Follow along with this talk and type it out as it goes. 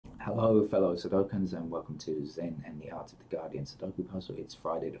Hello, fellow Sudokans, and welcome to Zen and the Art of the Guardian Sudoku Puzzle. It's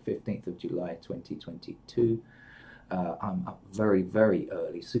Friday the 15th of July 2022. I'm up very, very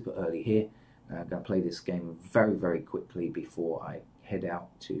early, super early here. I'm going to play this game very, very quickly before I head out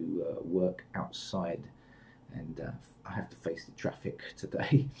to work outside, and I have to face the traffic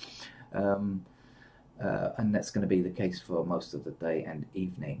today. And that's going to be the case for most of the day and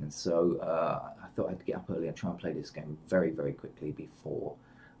evening. And so I thought I'd get up early and try and play this game very, very quickly before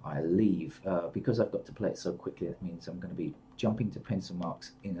I leave. Because I've got to play it so quickly, that means I'm going to be jumping to pencil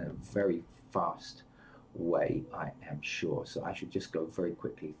marks in a very fast way, I am sure. So I should just go very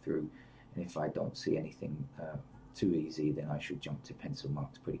quickly through, and if I don't see anything too easy, then I should jump to pencil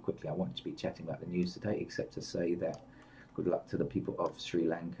marks pretty quickly. I wanted to be chatting about the news today, except to say that good luck to the people of Sri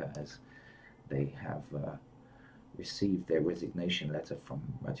Lanka, as they have received their resignation letter from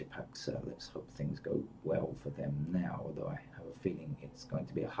Rajapaksa. Let's hope things go well for them now, although I have a feeling it's going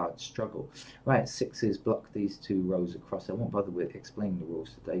to be a hard struggle. Right, sixes block these two rows across. I won't bother with explaining the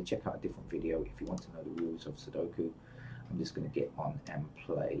rules today. Check out a different video if you want to know the rules of Sudoku. I'm just going to get on and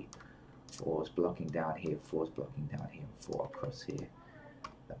play. Fours blocking down here, fours blocking down here, and four across here.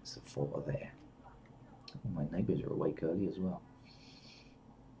 That's a four there. Oh, my neighbours are awake early as well.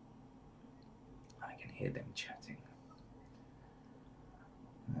 I can hear them chatting.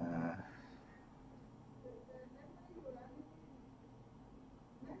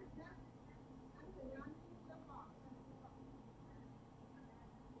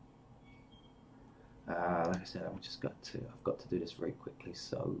 Like I said, I've got to do this very quickly,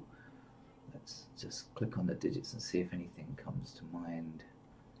 so let's just click on the digits and see if anything comes to mind.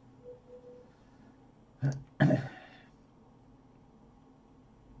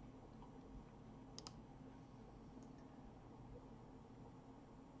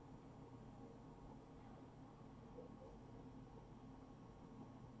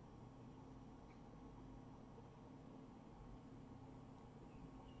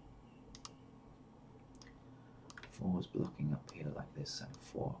 Four's blocking up here like this, and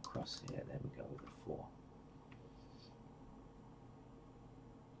four across here. There we go with the four.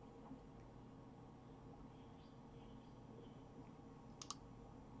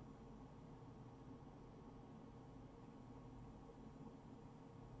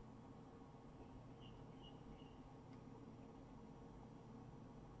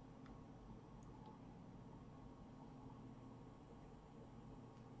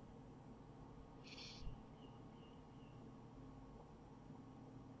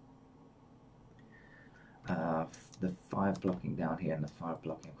 The five blocking down here and the five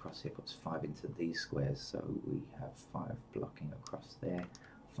blocking across here puts five into these squares, so we have five blocking across there,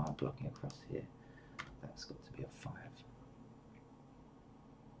 five blocking across here. That's got to be a five.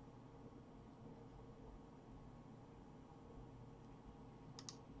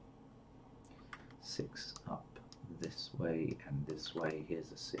 Six up this way and this way.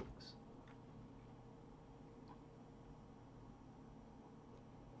 Here's a six.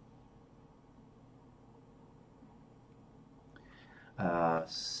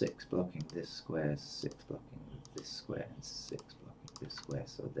 Six blocking this square, six blocking this square, and six blocking this square.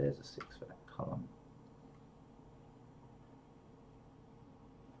 So there's a six for that column.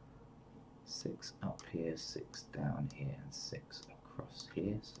 Six up here, six down here, and six across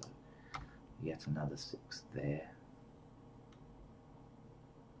here. So yet another six there.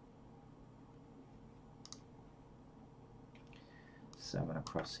 Seven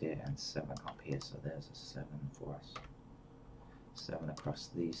across here and seven up here. So there's a seven for us. Seven across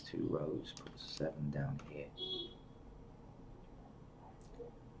these two rows, put seven down here.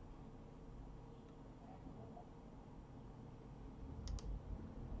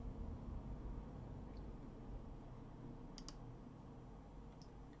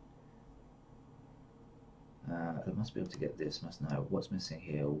 I must be able to get this, mustn't I? What's missing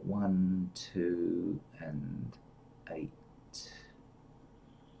here? 1, 2, and 8.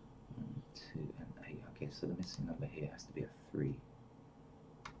 1, 2, and 8. Okay, so the missing number here has to be a 3.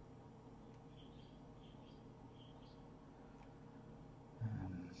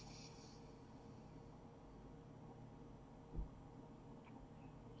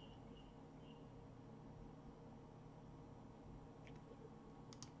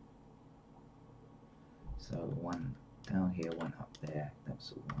 So one down here, one up there.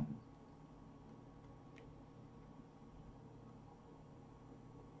 That's a 1.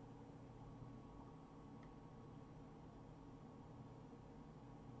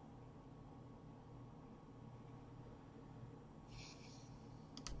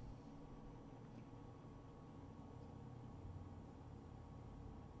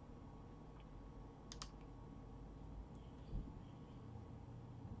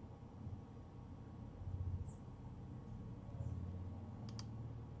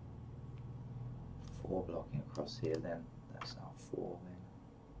 blocking across here then. That's our 4 then.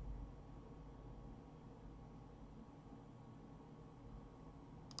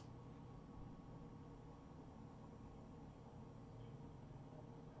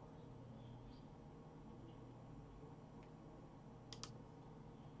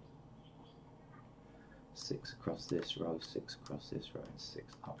 Six across this row, 6 across this row, and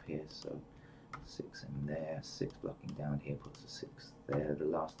 6 up here. So 6 in there, 6 blocking down here puts a 6 there. The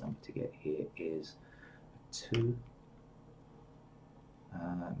last number to get here is 2.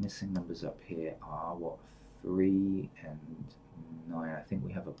 Missing numbers up here are what, 3 and 9. I think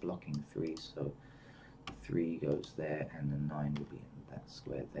we have a blocking 3, so 3 goes there, and the 9 will be in that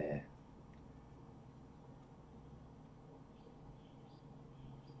square there.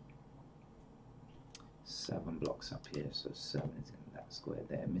 Seven blocks up here, so 7 is in that square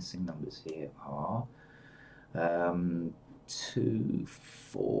there. Missing numbers here are 2,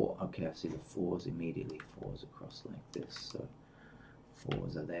 4. Okay, I see the 4s immediately. 4s across like this, so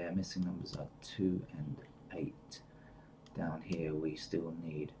 4s are there. Missing numbers are 2 and 8. Down here we still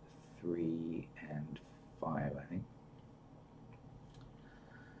need 3 and 5, I think.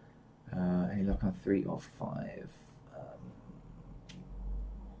 Any luck on 3 or 5?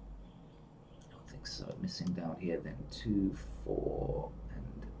 So missing down here then 2, 4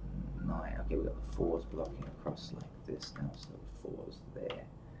 and 9. Okay, we've got the 4s blocking across like this now, so 4's there,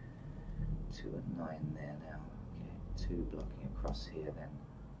 2 and 9 there now. Okay, 2 blocking across here then,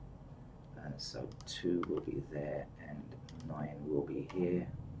 so 2 will be there and 9 will be here.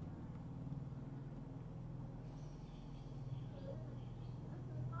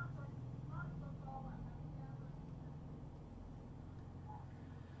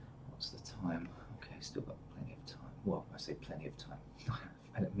 What's the time? Still got plenty of time. Well, I say plenty of time,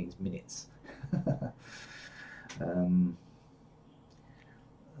 and it means minutes. Where are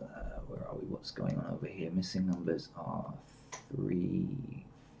we? What's going on over here? Missing numbers are 3,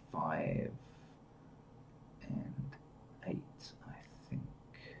 5, and 8, I think.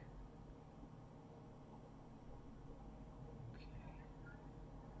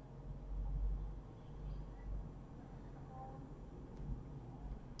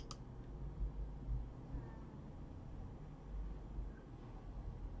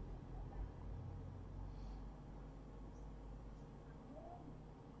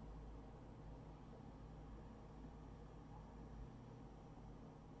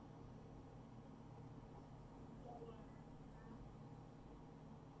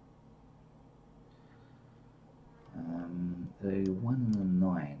 The 1 and the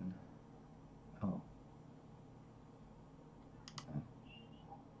 9. Oh.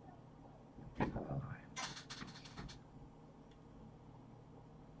 What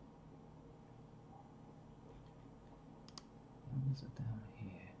is it down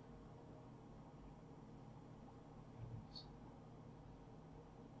here?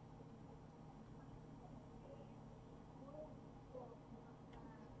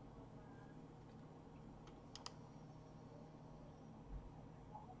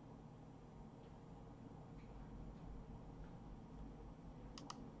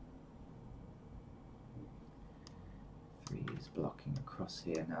 3 is blocking across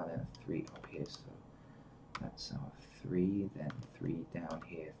here now, then 3 up here, so that's our 3, then 3 down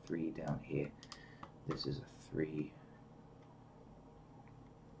here, 3 down here. This is a 3.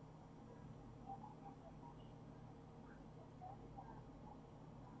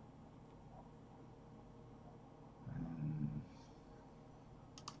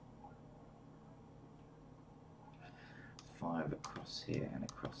 Five across here and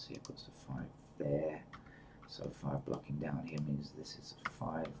across here puts a 5 there. So 5 blocking down here means this is a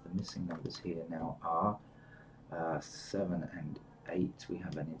 5. The missing numbers here now are 7 and 8. We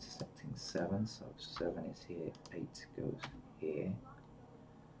have an intersecting 7, so 7 is here, 8 goes here.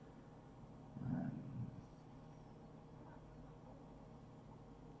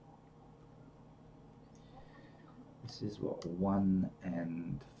 This is what, 1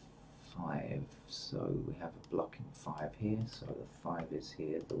 and 5, so we have a blocking 5 here, so the 5 is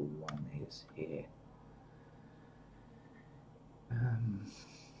here, the 1 is here.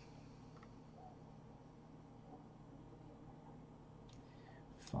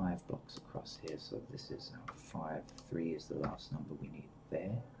 5 blocks across here, so this is 5, 3 is the last number we need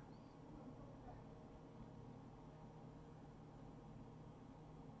there.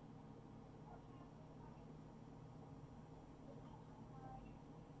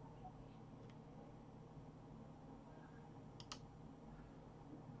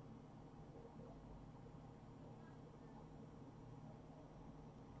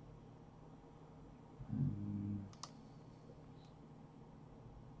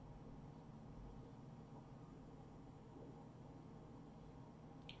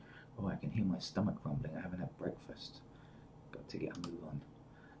 Oh, I can hear my stomach rumbling. I haven't had breakfast. Got to get a move on.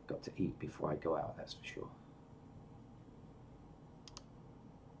 Got to eat before I go out, that's for sure.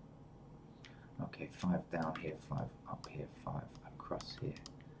 Okay, 5 down here, 5 up here, 5 across here.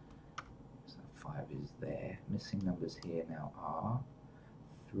 So 5 is there. Missing numbers here now are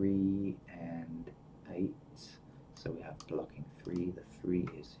 3 and 8. So we have blocking 3. The 3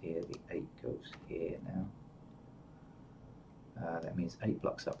 is here, the 8 goes here now. That means 8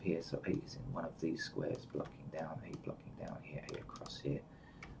 blocks up here, so 8 is in one of these squares, blocking down, 8 blocking down here, 8 across here.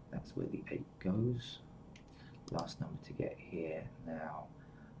 That's where the 8 goes. Last number to get here now.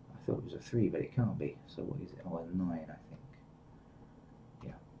 I thought it was a 3, but it can't be. So what is it? Oh, a 9, I think.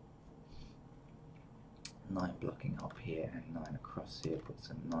 Yeah. 9 blocking up here and 9 across here puts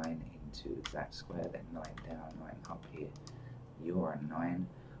a 9 into that square, then 9 down, 9 up here. You're a 9.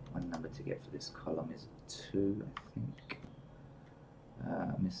 One number to get for this column is 2, I think.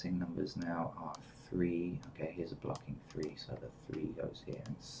 Missing numbers now are 3. Okay, here's a blocking 3, so the 3 goes here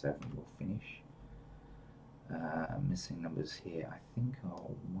and 7 will finish. Missing numbers here I think are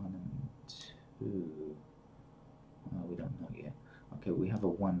 1 and 2. Oh, we don't know yet. Okay, we have a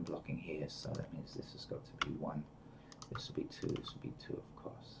 1 blocking here, so that means this has got to be 1. This will be 2, this will be 2 of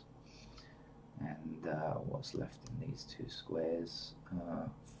course. And what's left in these 2 squares?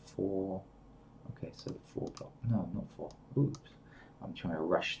 4. Okay, so the 4 block. No, not 4. Oops. I'm trying to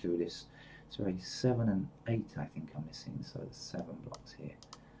rush through this. Sorry, 7 and 8 I think are missing, so there's 7 blocks here.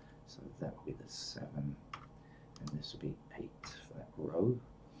 So that will be the 7, and this will be 8 for that row.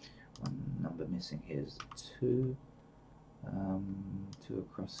 One number missing here is 2. 2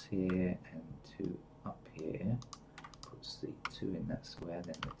 across here and 2 up here. Puts the 2 in that square,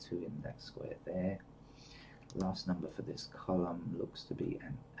 then the 2 in that square there. Last number for this column looks to be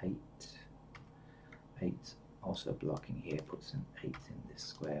an 8. 8 also blocking here puts an 8 in this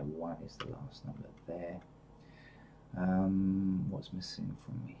square. 1 is the last number there. What's missing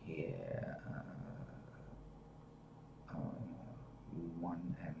from here?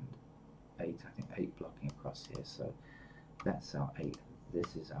 1 and 8. I think 8 blocking across here. So that's our 8.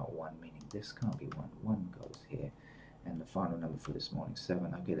 This is our 1, meaning this can't be 1. 1 goes here. And the final number for this morning,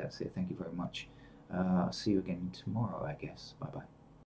 7. Okay, that's it. Thank you very much. I'll see you again tomorrow, I guess. Bye-bye.